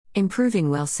Improving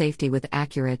well safety with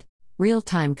accurate,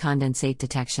 real-time condensate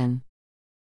detection.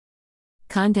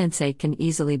 Condensate can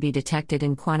easily be detected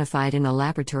and quantified in a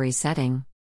laboratory setting.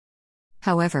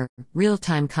 However,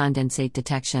 real-time condensate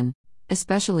detection,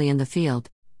 especially in the field,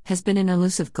 has been an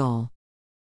elusive goal.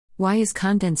 Why is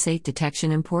condensate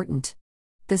detection important?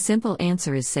 The simple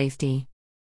answer is safety.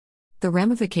 The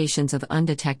ramifications of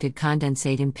undetected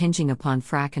condensate impinging upon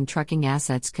frac and trucking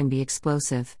assets can be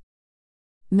explosive.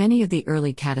 Many of the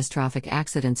early catastrophic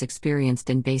accidents experienced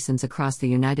in basins across the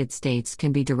United States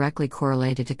can be directly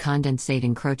correlated to condensate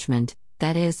encroachment,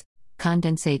 that is,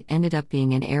 condensate ended up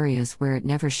being in areas where it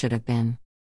never should have been.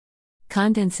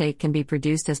 Condensate can be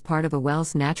produced as part of a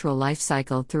well's natural life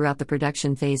cycle throughout the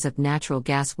production phase of natural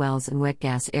gas wells and wet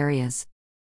gas areas.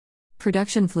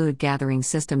 Production fluid gathering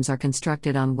systems are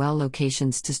constructed on well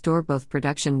locations to store both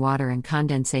production water and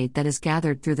condensate that is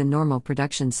gathered through the normal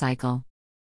production cycle.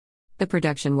 The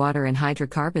production water and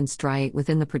hydrocarbons striate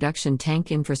within the production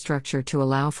tank infrastructure to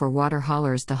allow for water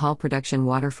haulers to haul production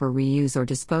water for reuse or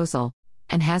disposal,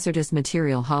 and hazardous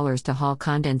material haulers to haul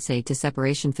condensate to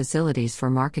separation facilities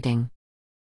for marketing.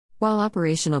 While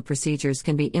operational procedures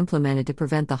can be implemented to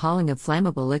prevent the hauling of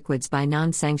flammable liquids by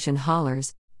non-sanctioned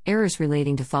haulers, errors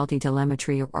relating to faulty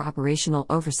telemetry or operational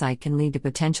oversight can lead to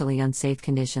potentially unsafe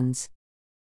conditions.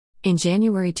 In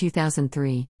January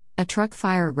 2003, a truck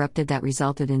fire erupted that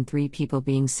resulted in 3 people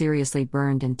being seriously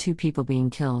burned and 2 people being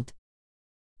killed.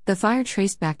 The fire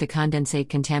traced back to condensate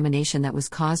contamination that was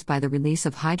caused by the release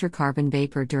of hydrocarbon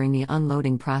vapor during the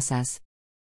unloading process.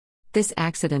 This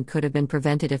accident could have been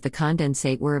prevented if the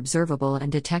condensate were observable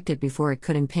and detected before it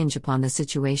could impinge upon the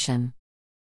situation.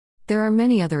 There are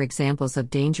many other examples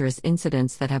of dangerous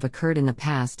incidents that have occurred in the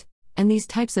past, and these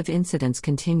types of incidents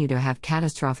continue to have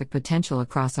catastrophic potential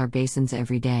across our basins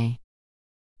every day.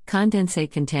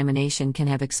 Condensate contamination can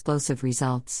have explosive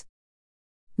results.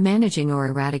 Managing or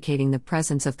eradicating the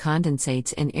presence of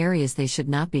condensates in areas they should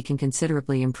not be can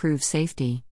considerably improve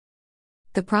safety.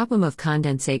 The problem of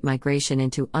condensate migration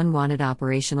into unwanted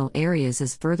operational areas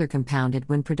is further compounded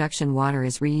when production water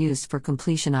is reused for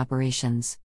completion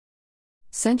operations.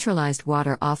 Centralized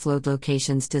water offload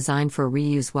locations designed for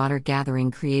reuse water gathering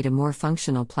create a more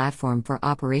functional platform for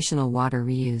operational water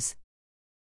reuse.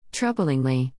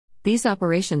 Troublingly, these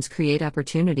operations create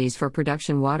opportunities for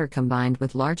production water combined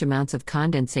with large amounts of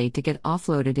condensate to get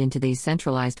offloaded into these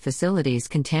centralized facilities,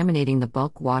 contaminating the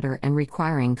bulk water and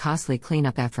requiring costly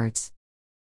cleanup efforts.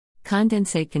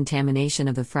 Condensate contamination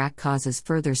of the frac causes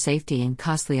further safety and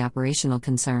costly operational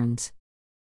concerns.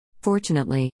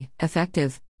 Fortunately,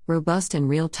 effective, robust and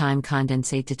real-time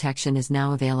condensate detection is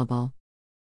now available.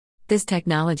 This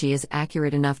technology is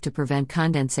accurate enough to prevent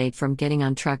condensate from getting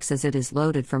on trucks as it is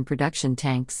loaded from production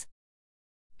tanks.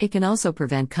 It can also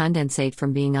prevent condensate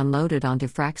from being unloaded onto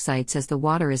frac sites as the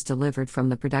water is delivered from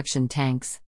the production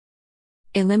tanks.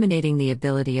 Eliminating the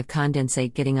ability of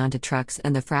condensate getting onto trucks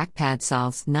and the frac pad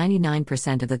solves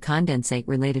 99% of the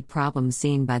condensate-related problems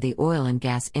seen by the oil and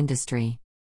gas industry.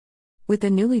 With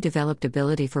the newly developed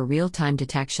ability for real-time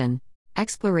detection,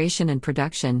 exploration and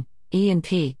production,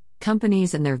 E&P,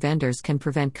 companies and their vendors can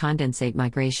prevent condensate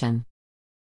migration.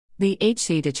 The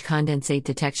HCDitch condensate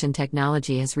detection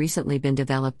technology has recently been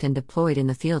developed and deployed in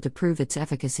the field to prove its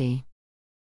efficacy.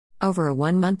 Over a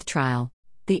 1-month trial,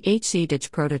 the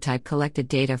HCDitch prototype collected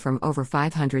data from over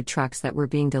 500 trucks that were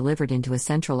being delivered into a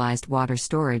centralized water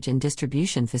storage and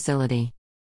distribution facility.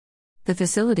 The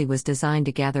facility was designed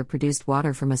to gather produced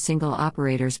water from a single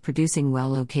operator's producing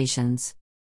well locations.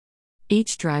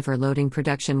 Each driver loading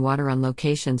production water on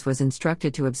locations was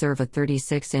instructed to observe a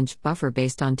 36-inch buffer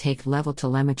based on tank level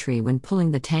telemetry when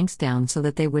pulling the tanks down so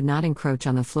that they would not encroach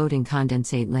on the floating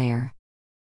condensate layer.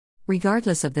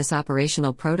 Regardless of this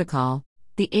operational protocol,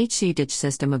 the HCDitch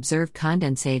system observed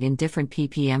condensate in different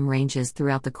ppm ranges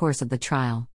throughout the course of the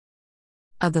trial.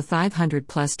 Of the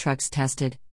 500-plus trucks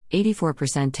tested,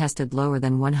 84% tested lower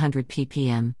than 100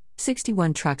 ppm,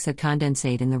 61 trucks had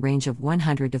condensate in the range of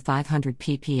 100 to 500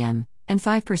 ppm, and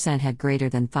 5% had greater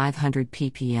than 500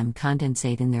 ppm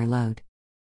condensate in their load.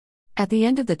 At the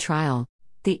end of the trial,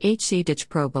 the HCDitch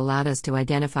probe allowed us to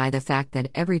identify the fact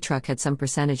that every truck had some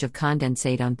percentage of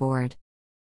condensate on board.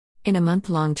 In a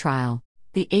month-long trial,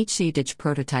 the HCDitch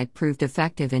prototype proved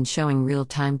effective in showing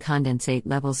real-time condensate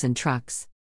levels in trucks.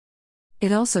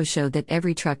 It also showed that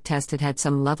every truck tested had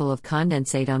some level of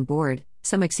condensate on board,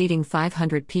 some exceeding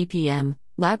 500 ppm.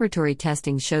 Laboratory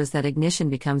testing shows that ignition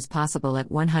becomes possible at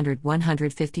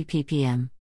 100-150 ppm.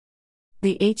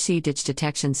 The HCDitch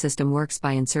detection system works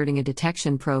by inserting a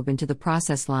detection probe into the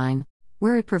process line,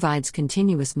 where it provides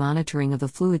continuous monitoring of the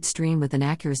fluid stream with an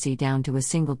accuracy down to a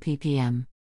single ppm.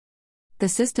 The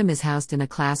system is housed in a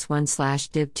Class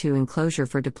 1/Div 2 enclosure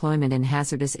for deployment in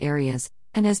hazardous areas,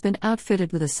 and has been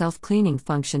outfitted with a self-cleaning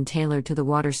function tailored to the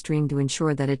water stream to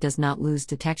ensure that it does not lose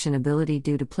detection ability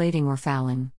due to plating or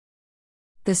fouling.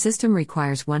 The system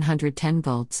requires 110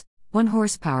 volts, 1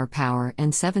 horsepower power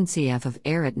and 7 cf of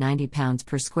air at 90 pounds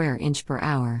per square inch per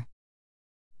hour.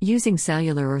 Using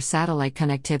cellular or satellite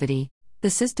connectivity, the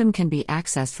system can be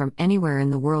accessed from anywhere in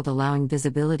the world, allowing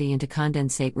visibility into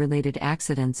condensate-related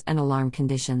accidents and alarm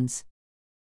conditions.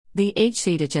 The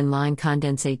HCDITCH inline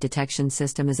condensate detection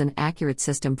system is an accurate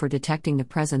system for detecting the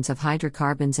presence of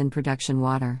hydrocarbons in production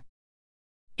water.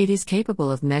 It is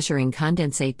capable of measuring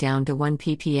condensate down to 1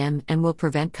 ppm and will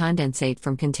prevent condensate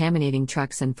from contaminating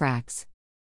trucks and fracs.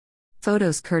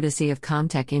 Photos courtesy of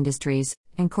Comtech Industries,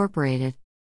 Incorporated.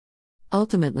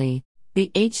 Ultimately, the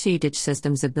HCDITCH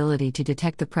system's ability to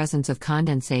detect the presence of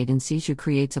condensate in situ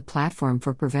creates a platform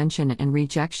for prevention and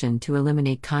rejection to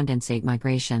eliminate condensate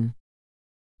migration.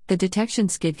 The detection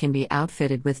skid can be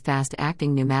outfitted with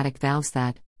fast-acting pneumatic valves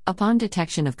that, upon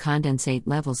detection of condensate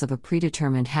levels of a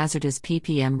predetermined hazardous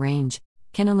ppm range,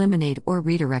 can eliminate or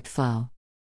redirect flow.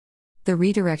 The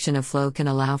redirection of flow can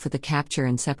allow for the capture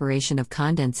and separation of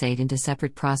condensate into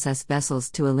separate process vessels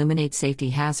to eliminate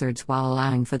safety hazards while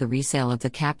allowing for the resale of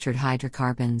the captured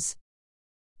hydrocarbons.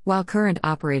 While current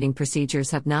operating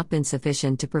procedures have not been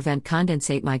sufficient to prevent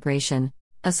condensate migration,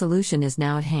 a solution is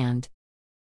now at hand.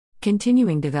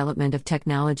 Continuing development of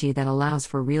technology that allows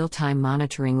for real-time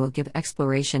monitoring will give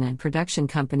exploration and production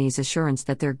companies assurance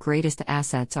that their greatest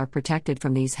assets are protected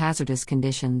from these hazardous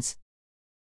conditions.